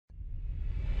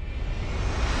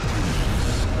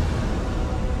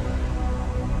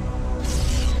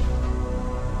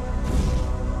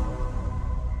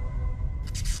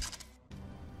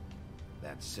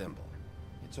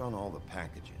What's on all the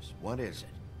packages? What is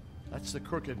it? That's the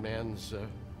Crooked Man's,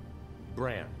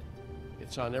 brand.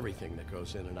 It's on everything that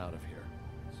goes in and out of here.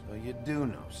 So you do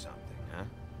know something, huh?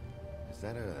 Is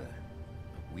that a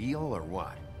wheel or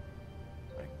what?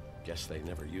 I guess they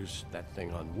never used that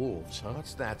thing on wolves, huh?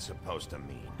 What's that supposed to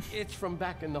mean? It's from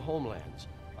back in the homelands.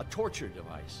 A torture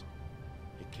device.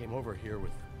 It came over here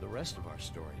with the rest of our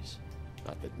stories.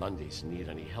 Not that Mundys need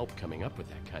any help coming up with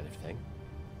that kind of thing.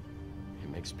 It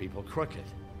makes people crooked.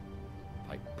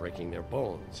 Like breaking their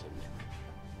bones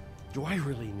and... Do I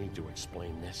really need to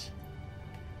explain this?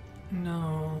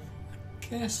 No, I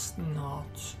guess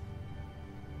not.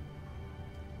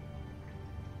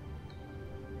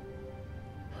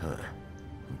 Huh.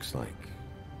 Looks like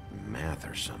math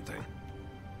or something.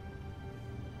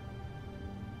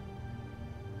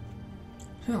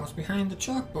 Oh, what's behind the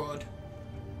chalkboard?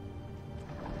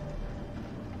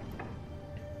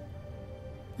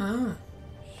 Ah.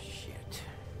 Shit.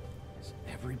 Is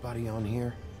everybody on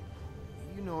here?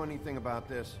 You know anything about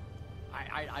this?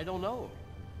 I don't know.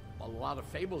 A lot of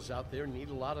fables out there need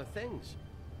a lot of things.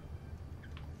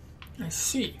 I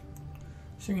see.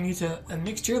 So you need a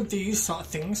mixture of these sort of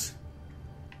things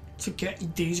to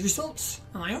get these results.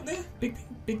 Am I out there? Big.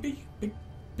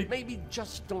 Maybe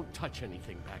just don't touch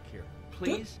anything back here,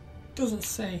 please? Doesn't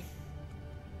say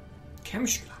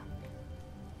chemistry lab.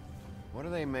 What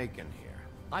are they making here?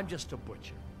 I'm just a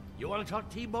butcher. You want to talk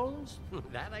T-bones?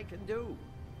 That I can do.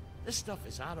 This stuff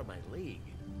is out of my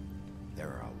league. There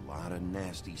are a lot of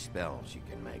nasty spells you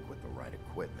can make with the right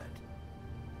equipment.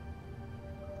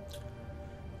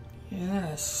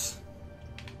 Yes.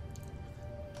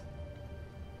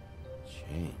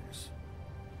 Chains.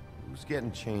 Who's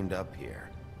getting chained up here?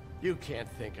 You can't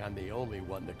think I'm the only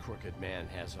one the Crooked Man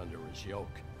has under his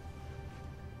yoke.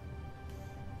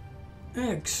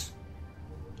 Eggs.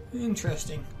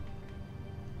 Interesting.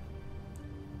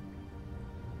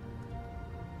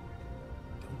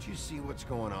 Don't you see what's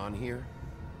going on here?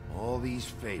 All these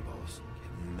fables,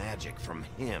 getting magic from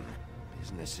him.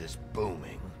 Business is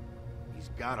booming. He's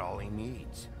got all he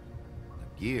needs.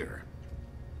 The gear.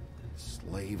 And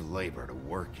slave labor to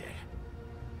work it.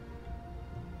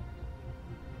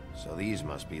 So these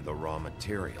must be the raw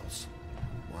materials.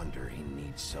 Wonder he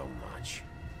needs so much.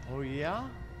 Oh yeah?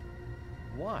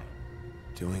 Why?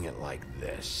 Doing it like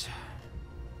this.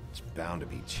 It's bound to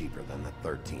be cheaper than the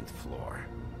 13th floor.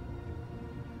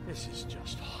 This is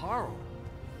just horrible.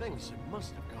 Things that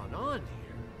must have gone on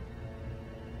here.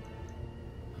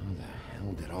 How the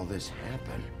hell did all this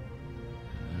happen?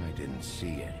 I didn't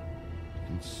see it.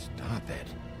 Didn't stop it.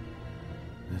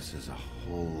 This is a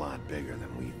whole lot bigger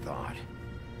than we thought.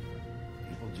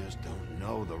 People just don't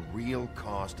know the real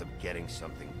cost of getting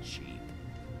something cheap.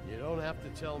 You don't have to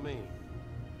tell me.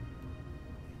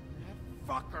 That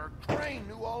fucker Crane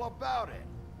knew all about it.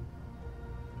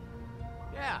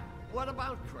 Yeah, what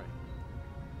about Crane?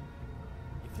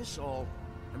 If this all...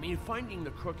 I mean, finding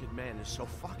the Crooked Man is so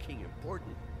fucking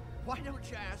important, why don't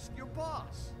you ask your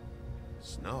boss?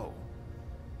 Snow?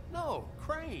 No,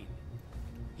 Crane.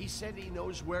 He said he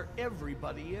knows where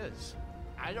everybody is.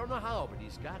 I don't know how, but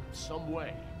he's got some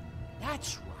way.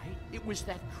 That's right. It was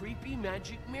that creepy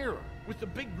magic mirror with the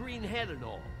big green head and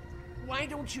all. Why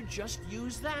don't you just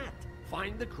use that?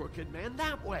 Find the Crooked Man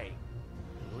that way.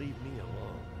 And leave me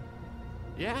alone.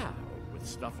 Yeah, with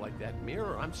stuff like that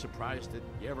mirror, I'm surprised that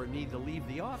you ever need to leave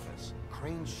the office.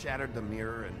 Crane shattered the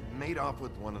mirror and made off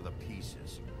with one of the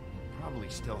pieces. He probably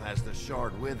still has the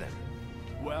shard with him.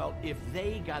 Well, if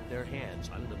they got their hands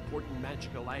on an important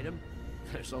magical item,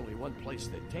 there's only one place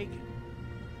they'd take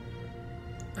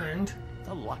it. And?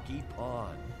 The Lucky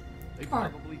Pawn. They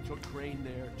probably took Crane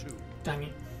there, too. Dang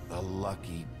it. The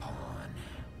Lucky Pawn.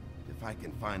 If I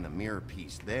can find the mirror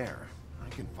piece there, I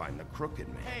can find the Crooked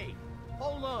Man. Hey,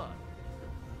 hold on.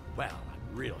 Well,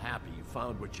 I'm real happy you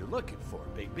found what you're looking for,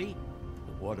 Bigby.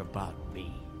 But what about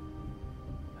me?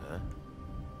 Huh?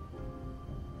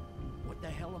 What the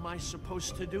hell am I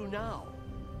supposed to do now?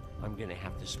 I'm gonna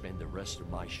have to spend the rest of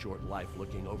my short life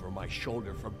looking over my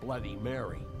shoulder for Bloody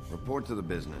Mary. Report to the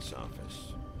business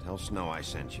office. Tell Snow I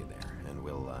sent you there, and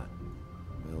we'll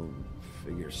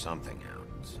figure something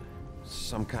out.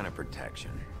 Some kind of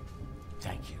protection.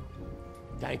 Thank you.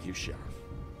 Thank you, Sheriff.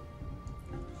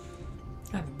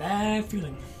 I have a bad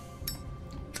feeling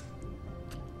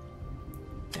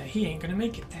that he ain't gonna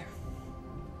make it there.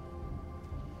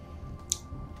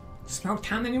 Smoke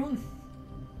time, anyone?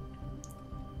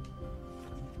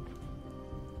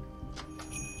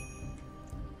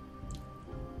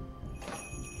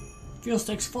 Fuel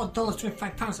stakes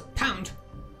 $4.25 a pound.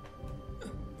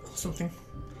 Or something.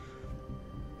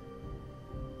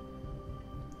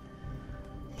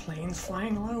 Planes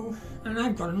flying low. And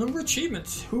I've got another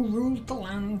achievement. Who ruled the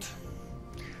land?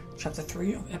 Chapter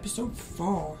 3 of episode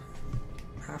 4.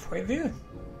 Halfway there.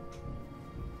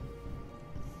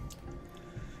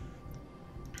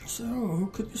 So, who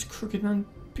could this Crooked Man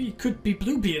be? Could be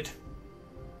Bluebeard.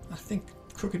 I think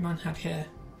Crooked Man had hair.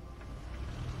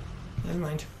 Never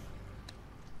mind.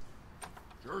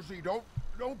 Jersey, don't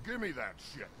give me that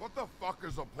shit. What the fuck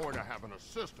is the point of having a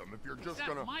system if you're just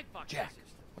gonna... my fucking Jack, system.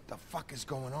 what the fuck is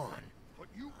going on? But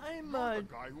you, I'm, you're the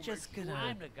guy who just makes... gonna...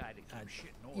 I'm the guy that keeps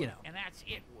shit in order. you know. And that's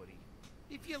it, Woody.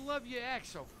 If you love your ex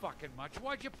so fucking much,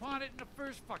 why'd you pawn it in the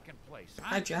first fucking place, huh?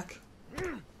 Hi, Jack.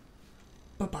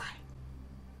 Bye-bye.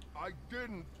 I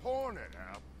didn't pawn it,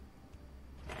 Hap.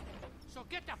 So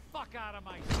get the fuck out of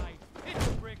my sight. Hit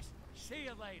the bricks. See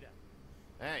you later.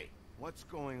 Hey, what's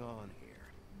going on here?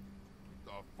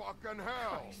 The fucking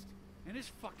hell? Christ. And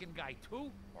this fucking guy,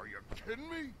 too? Are you kidding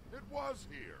me? It was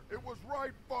here. It was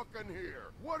right fucking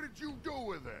here. What did you do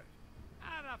with it?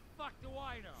 How the fuck do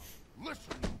I know?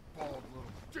 Listen, you bald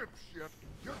little dipshit.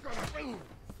 You're gonna...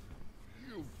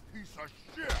 You piece of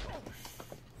shit.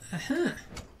 Uh-huh.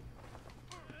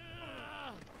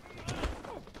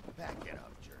 Back it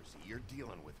up, Jersey. You're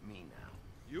dealing with me now.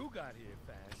 You got here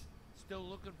fast. Still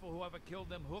looking for whoever killed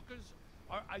them hookers?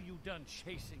 Or are you done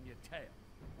chasing your tail?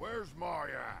 Where's my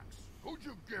axe? Who'd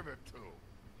you give it to?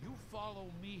 You follow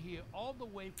me here all the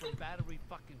way from Battery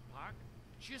fucking Park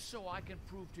just so I can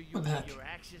prove to you What the that heck? your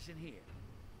axe isn't here.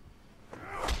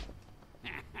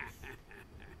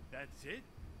 That's it?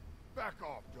 Back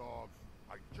off, dog.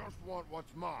 I just want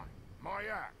what's mine. My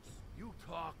axe. You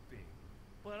talk big,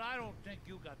 but I don't think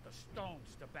you got the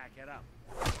stones to back it up.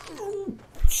 Oh,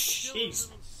 Still a jeez.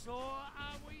 little sore,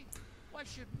 are we? Why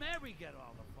should Mary get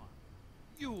all the fun?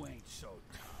 You ain't so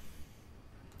tough.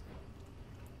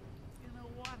 You know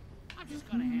what? I'm just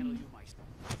gonna handle you myself.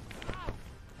 Ow!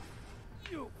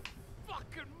 You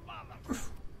fucking mother!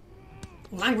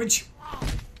 Language. Oh,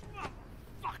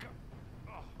 motherfucker!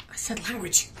 I said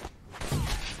language.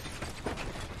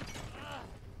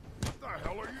 What the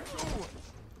hell are you doing?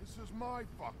 This is my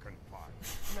fucking fight.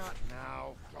 Not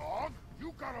now, dog.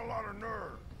 You got a lot of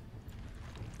nerve.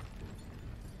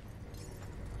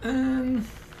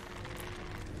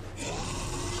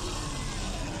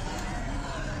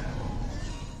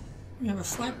 We have a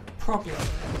slight problem.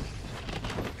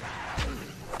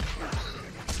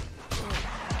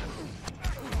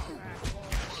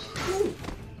 Ooh.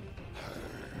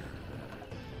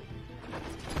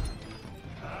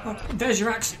 Oh, there's your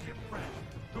axe.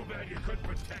 Too bad you couldn't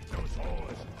protect those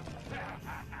whores.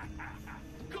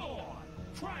 Go on!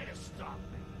 Try to stop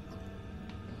me!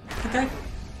 Okay.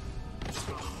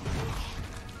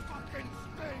 Fucking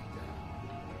stay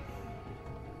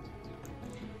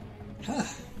Huh.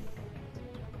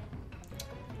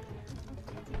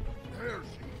 there. There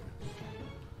she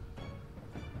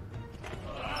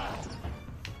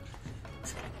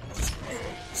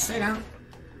is. Stay down.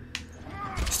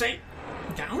 Stay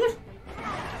down?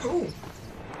 Oh.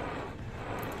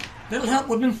 Little help,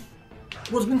 Woodman.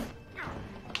 Woodsman.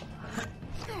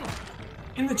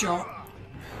 In the jaw.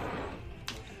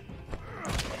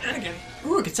 And again.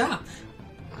 Ooh, a guitar.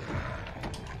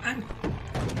 And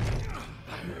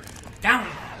down.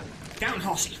 Down,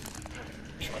 horsey.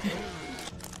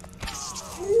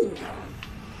 Ooh.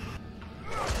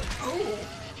 Oh.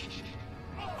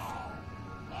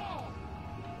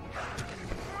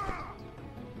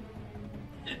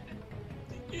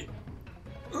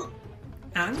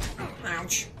 And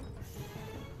ouch.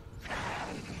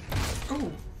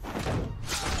 Oh.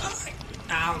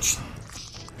 Ouch.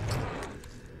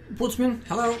 Woodsman,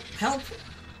 hello, help.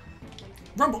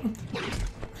 Wrong button.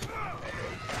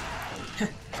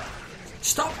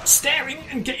 Stop staring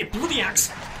and get your bloody axe.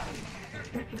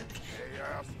 Hey,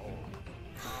 asshole.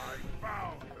 I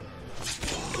found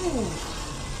her. Ooh.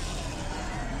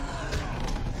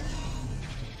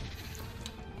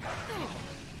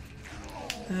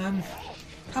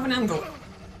 Have an angle.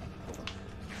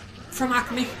 From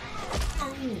Acme.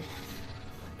 Oh.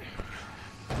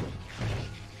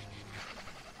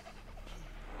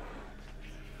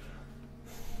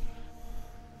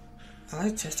 Are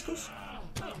they testicles?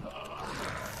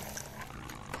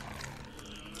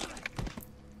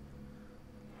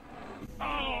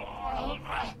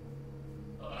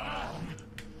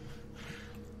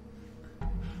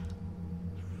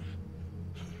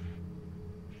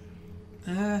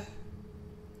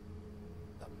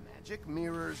 The magic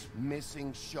mirror's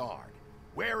missing shard.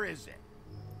 Where is it?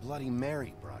 Bloody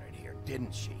Mary brought it here,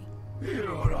 didn't she? You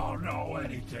don't know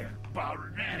anything about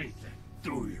anything,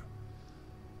 do you?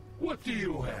 What do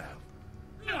you have?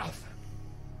 Nothing.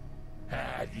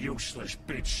 Ah, useless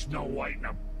bitch, Snow White in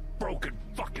a broken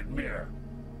fucking mirror.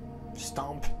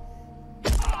 Stomp.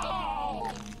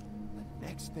 Oh! The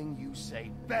next thing you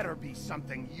say better be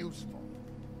something useful.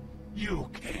 You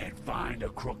can't find a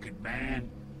crooked man.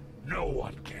 No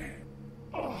one can.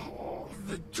 Oh,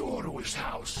 the door to his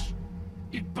house.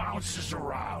 It bounces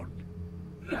around.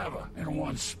 Never in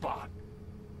one spot.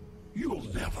 You'll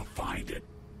never find it.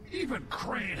 Even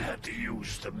Crane had to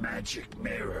use the magic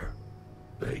mirror.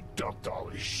 They dumped all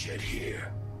his shit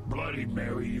here. Bloody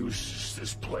Mary uses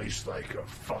this place like a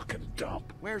fucking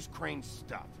dump. Where's Crane's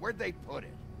stuff? Where'd they put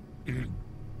it? In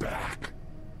back.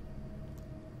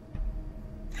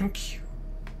 Thank you.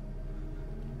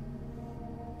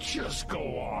 Just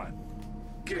go on.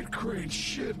 Get Crane's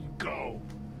shit and go.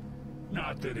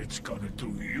 Not that it's gonna do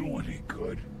you any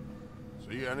good.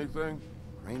 See anything?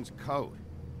 Crane's coat.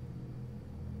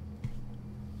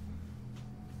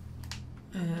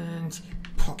 And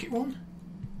pocket one.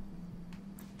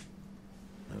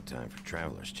 No time for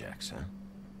traveler's checks, huh?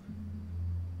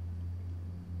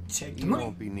 Take the You money.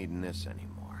 won't be needing this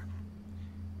anymore.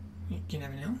 You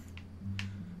never know.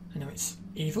 I know it's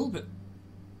evil, but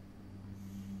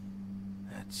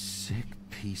That sick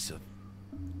piece of...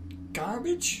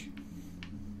 garbage?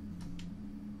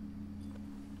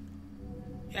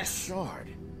 Yes. Shard.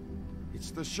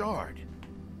 It's the shard.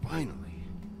 Finally.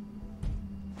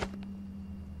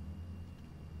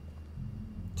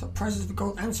 So prizes for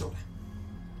gold and silver.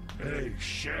 Hey,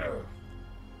 Sheriff.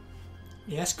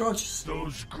 Yes, gorgeous.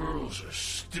 Those girls are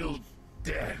still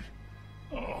dead.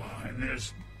 Oh, and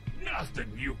there's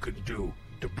nothing you can do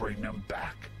to bring them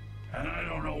back. And I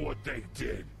don't know what they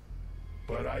did,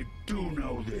 but I do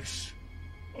know this.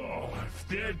 Oh, if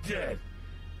they're dead,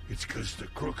 it's 'cause the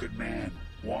crooked man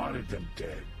wanted them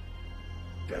dead.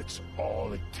 That's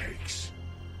all it takes.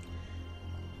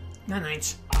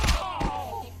 Night.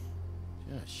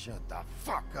 Just shut the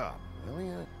fuck up, will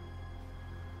ya?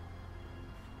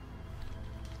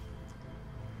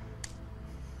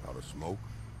 Out of smoke?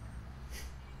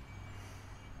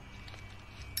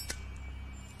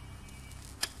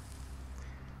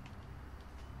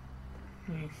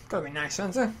 Gotta be nice,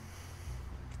 Santa.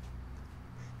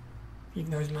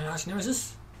 Even though he's my arch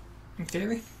nemesis, in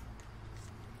theory.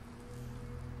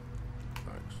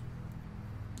 Thanks.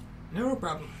 No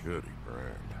problem. Shitty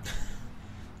brand.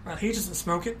 Well, he doesn't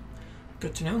smoke it.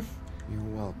 Good to know. You're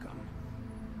welcome.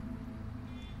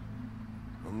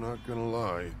 I'm not gonna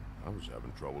lie. I was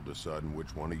having trouble deciding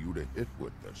which one of you to hit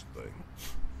with this thing.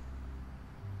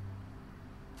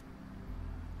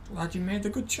 Glad you made the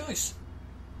good choice.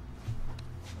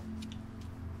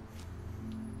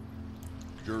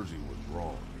 Jersey was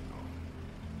wrong, you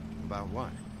know. About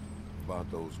what? About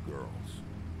those girls.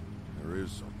 There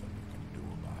is something you can do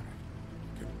about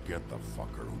it. You can get the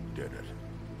fucker who did it.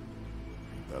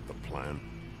 Ain't that the plan?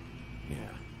 Yeah,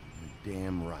 you're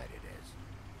damn right it is.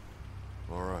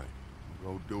 All right,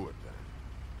 go do it then.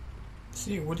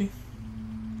 See you, Woody.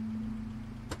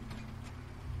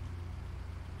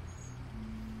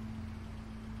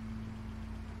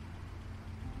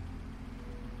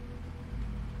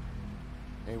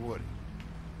 Hey, Woody,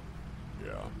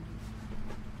 Yeah.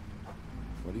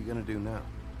 what are you gonna do now?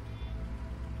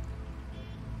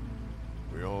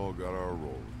 We all got our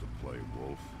roles to play,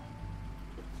 Wolf.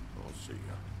 I'll see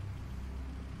ya.